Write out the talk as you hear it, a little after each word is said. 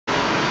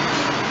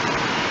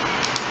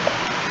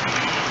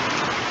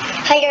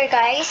Hi there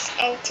guys,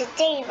 and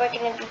today we're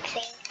going to be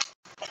playing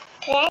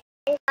Plan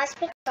and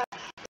Cosmic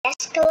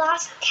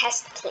Escalos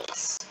Test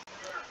Please.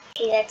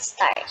 Okay, let's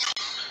start.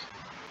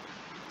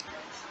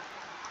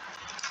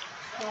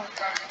 Oh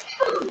god.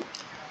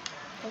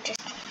 I'll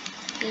just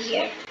be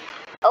here.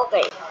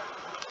 Okay.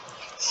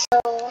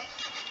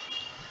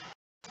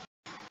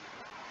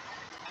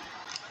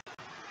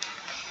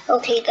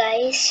 Okay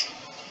guys.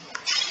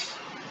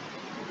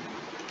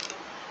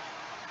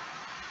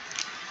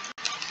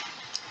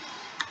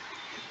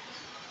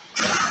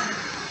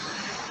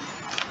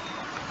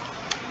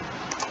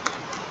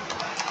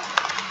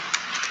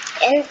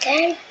 And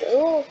then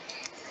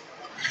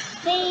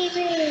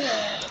baby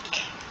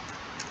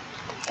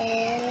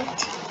and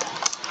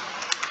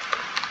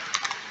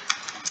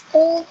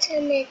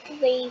ultimate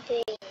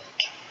baby.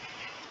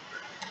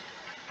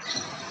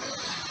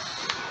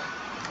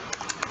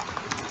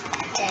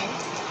 Then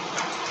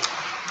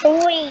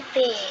way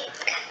big.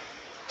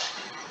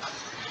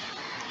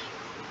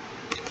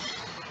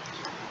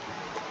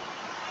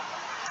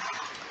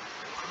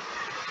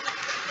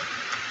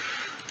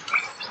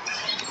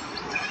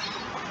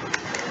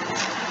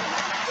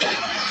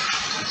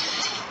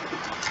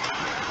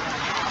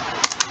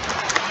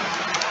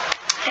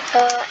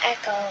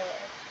 Echo.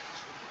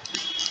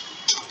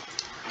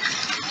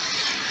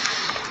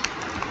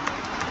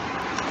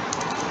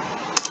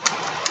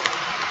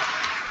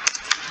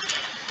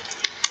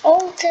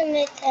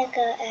 Ultimate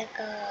Echo.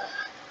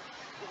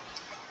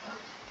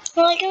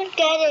 No, I don't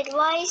get it.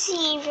 Why is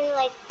he even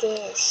like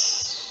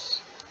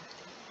this?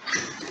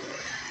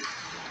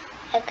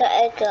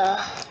 Echo.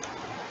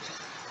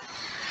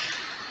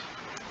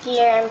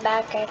 Here, I'm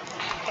back.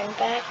 I'm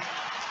back.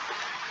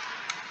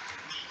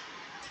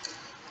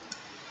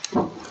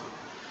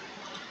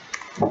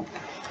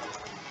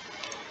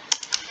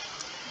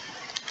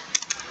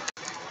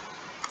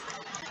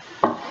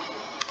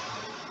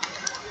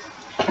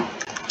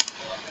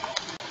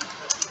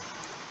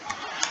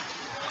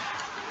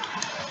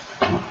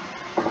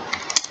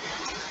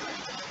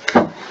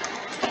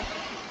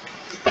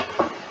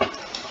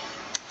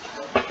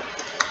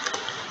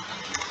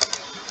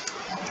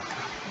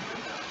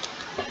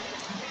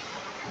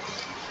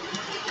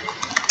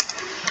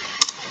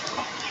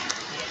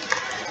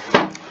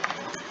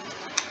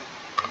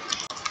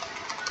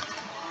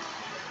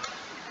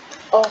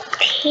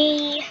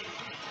 Okay.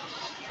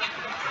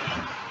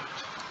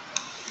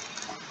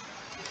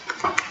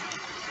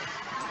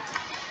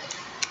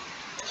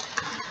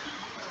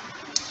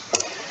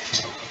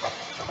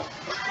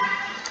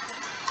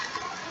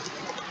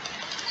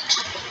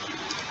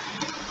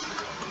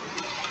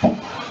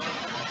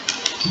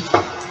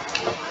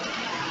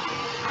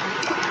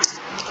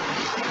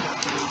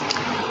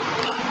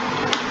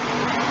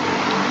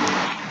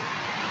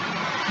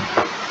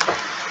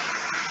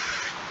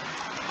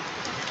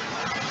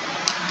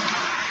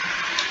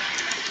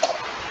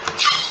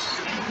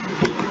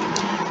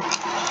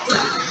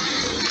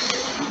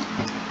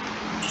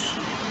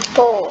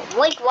 Oh,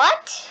 wait,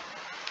 what?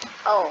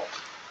 Oh.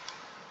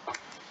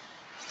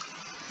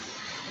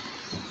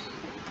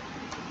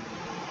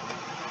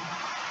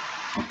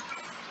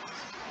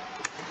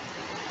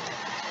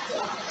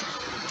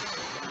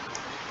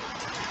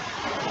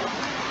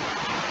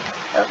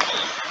 Okay.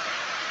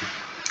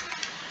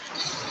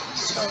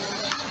 So,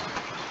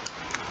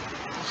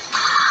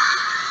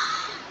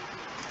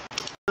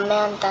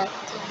 man, that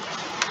thing.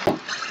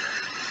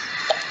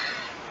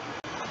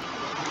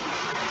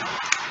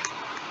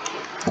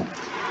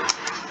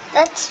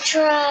 Let's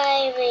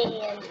try. Wait a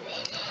minute.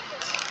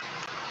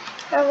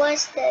 Where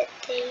was that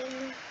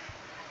thing?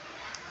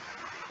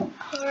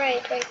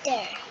 Alright, right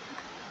there.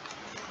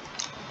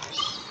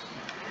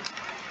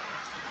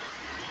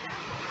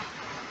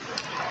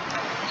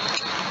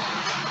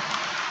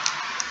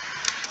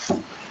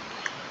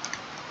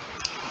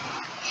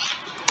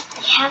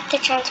 You have to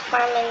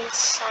transform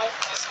inside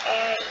this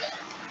area.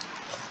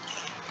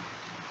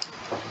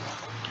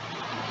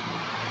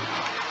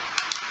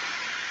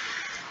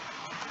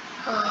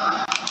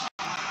 Oh,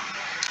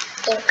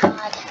 thank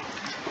God.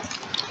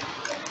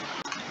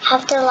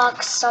 Have to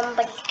lock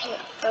somebody from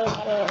getting in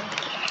here.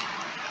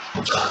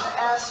 Or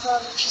else we'll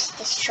just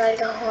destroy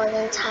the whole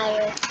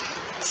entire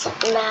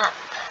map.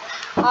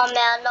 Oh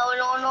man, no.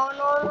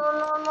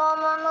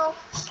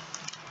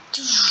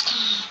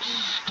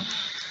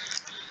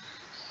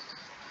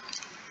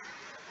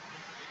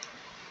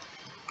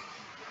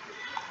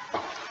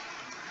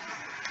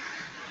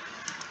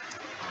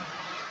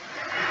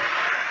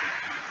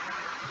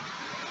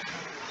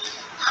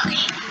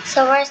 Okay, so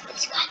where's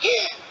this guy?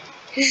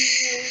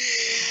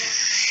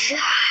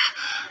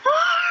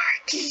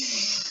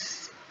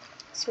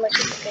 It's much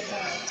bigger than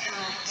I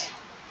thought.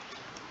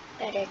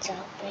 But it's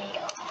all made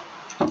of.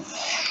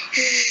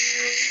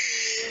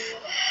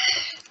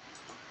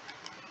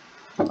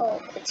 Oh,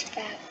 it's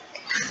back.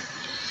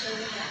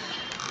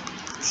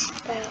 It's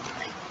back.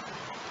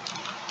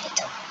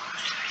 It's over.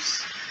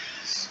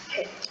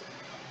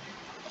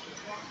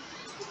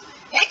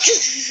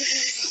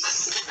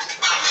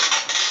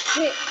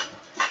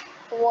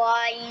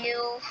 Why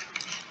you?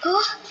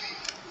 Huh?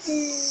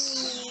 Ooh.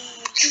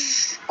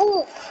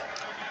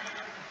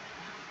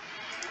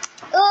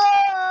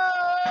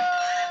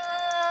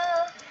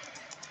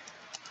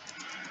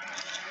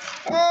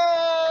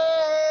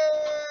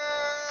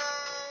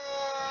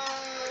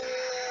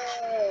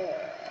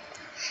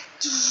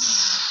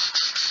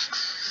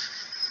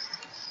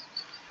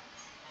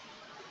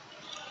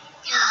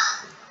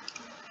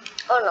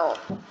 Oh no.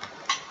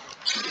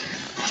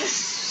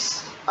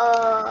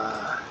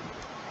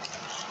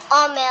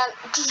 Oh man.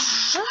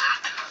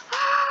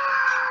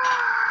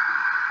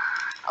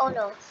 Oh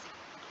no.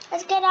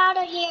 Let's get out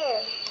of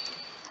here.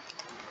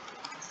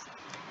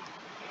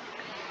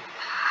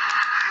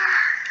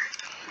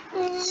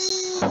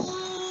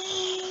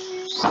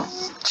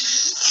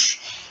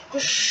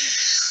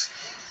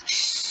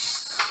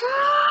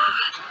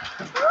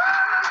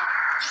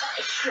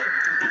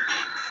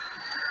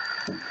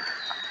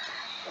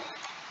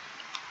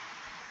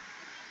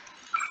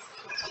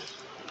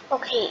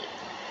 Okay,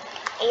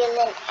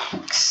 Alien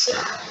X.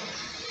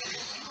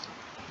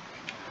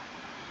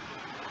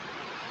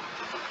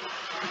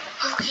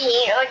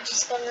 Okay, I'm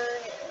just gonna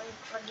wait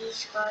for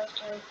these guys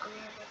to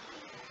agree.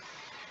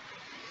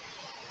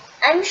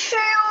 I'm sure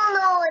you'll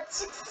know it's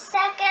 6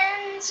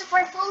 seconds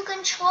for full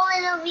control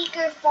in a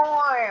weaker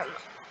form.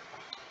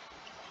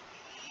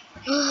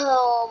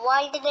 Oh,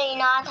 why did I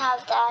not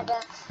have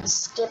that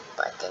skip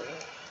button?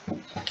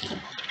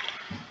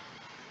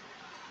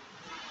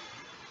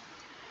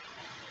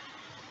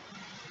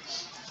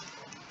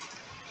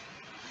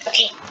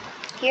 Okay,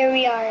 here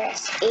we are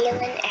as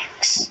Alien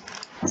X.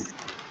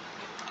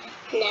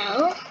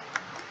 Now,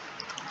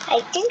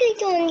 I think I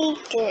don't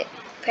need to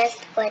press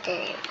the button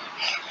anymore.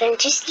 I can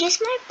just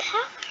use my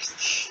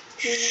powers.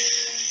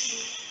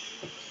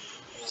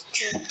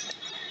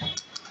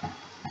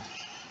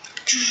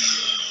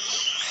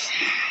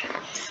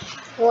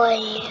 Why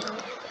you?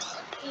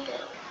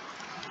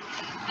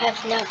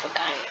 I've never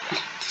gotten to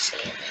see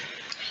it in my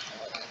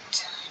whole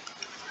time.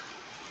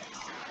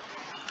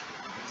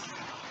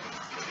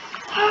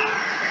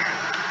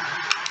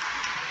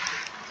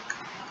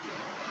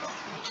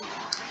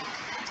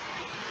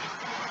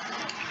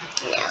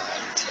 Now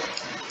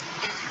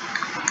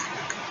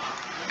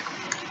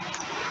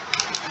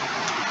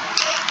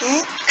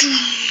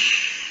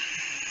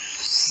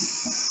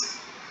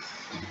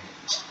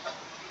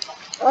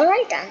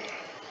alright then.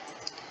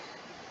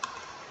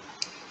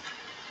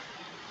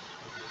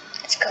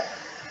 Let's go.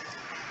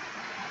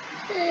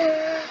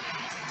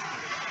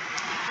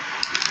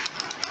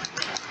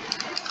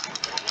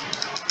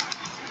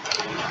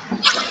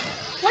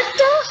 What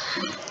the?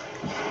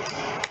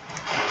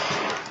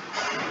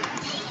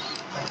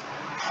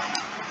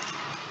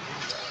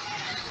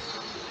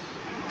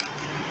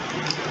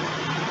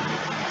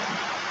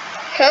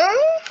 Huh?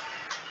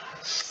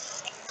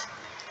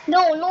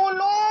 No, no,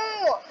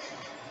 no.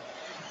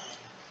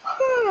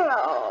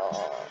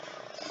 Oh.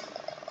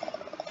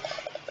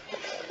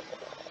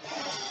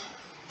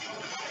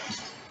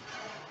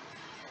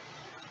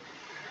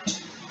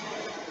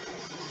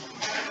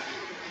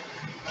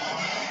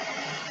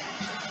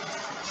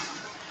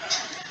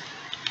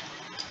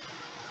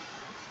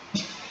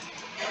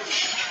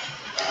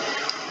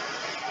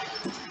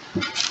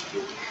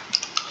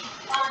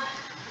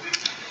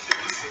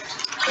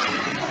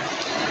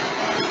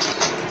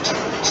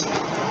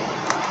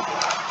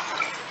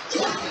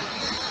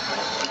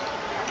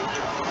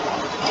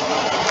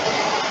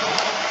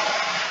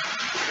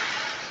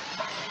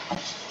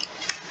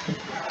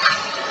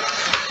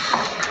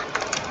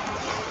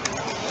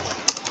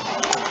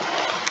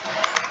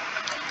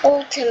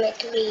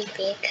 Ultimately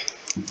big.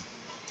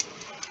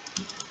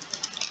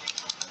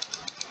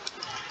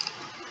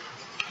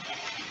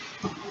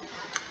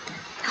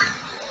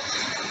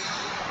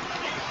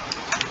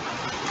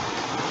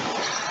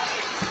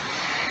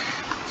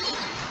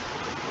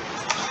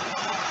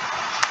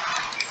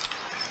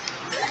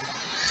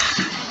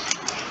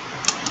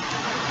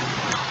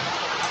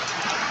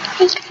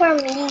 It's for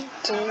me,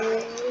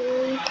 dude.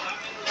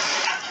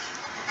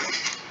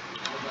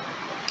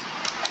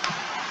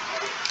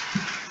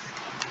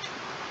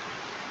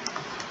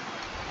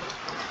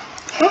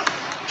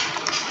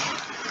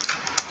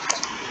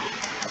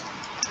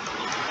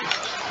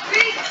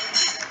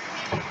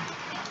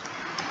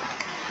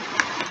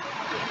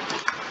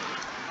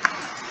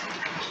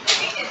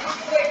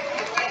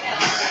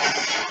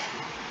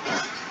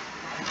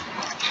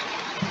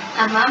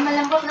 Huh?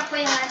 Malambot na po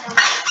yung ano.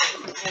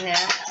 Ano?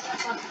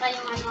 Malambot pa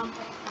yung ano.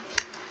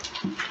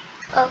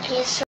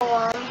 Okay, so